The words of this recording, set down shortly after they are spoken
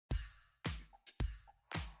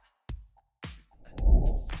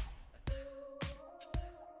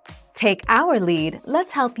Take our lead,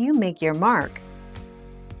 let's help you make your mark.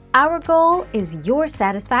 Our goal is your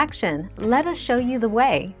satisfaction. Let us show you the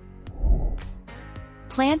way.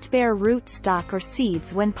 Plant bare root stock or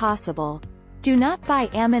seeds when possible. Do not buy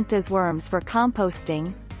Amantha's worms for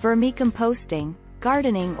composting, vermicomposting,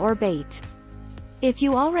 gardening or bait. If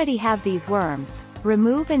you already have these worms,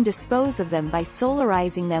 remove and dispose of them by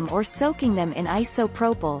solarizing them or soaking them in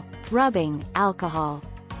isopropyl, rubbing, alcohol.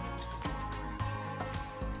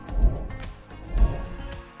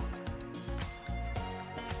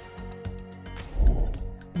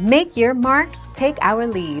 Make your mark, take our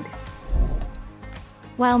lead.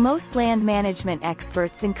 While most land management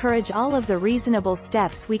experts encourage all of the reasonable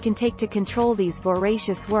steps we can take to control these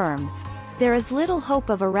voracious worms, there is little hope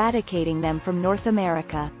of eradicating them from North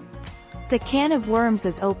America. The can of worms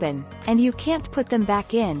is open, and you can't put them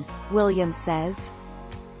back in, Williams says.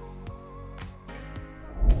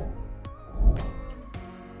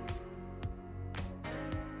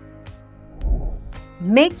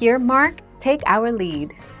 Make your mark, take our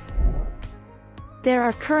lead. There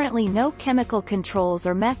are currently no chemical controls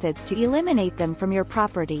or methods to eliminate them from your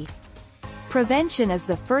property. Prevention is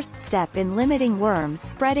the first step in limiting worms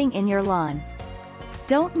spreading in your lawn.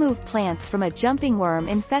 Don't move plants from a jumping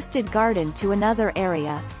worm-infested garden to another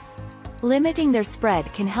area. Limiting their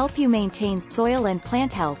spread can help you maintain soil and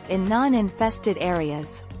plant health in non-infested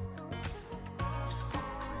areas.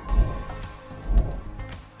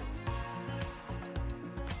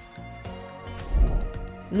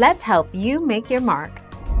 Let's help you make your mark.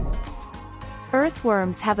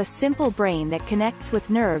 Earthworms have a simple brain that connects with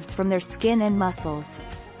nerves from their skin and muscles.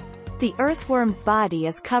 The earthworm's body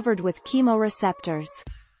is covered with chemoreceptors.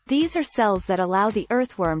 These are cells that allow the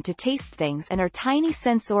earthworm to taste things and are tiny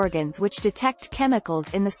sense organs which detect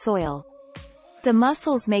chemicals in the soil. The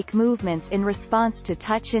muscles make movements in response to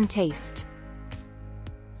touch and taste.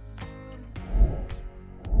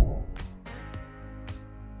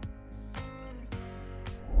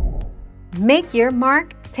 Make your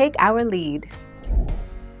mark, take our lead.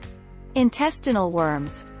 Intestinal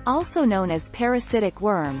worms, also known as parasitic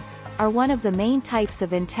worms, are one of the main types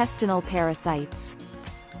of intestinal parasites.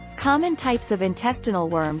 Common types of intestinal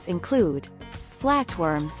worms include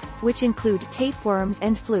flatworms, which include tapeworms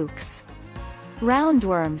and flukes;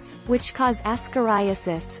 roundworms, which cause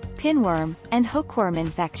ascariasis, pinworm, and hookworm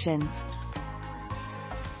infections.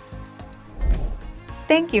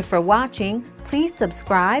 Thank you for watching. Please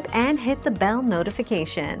subscribe and hit the bell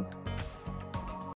notification.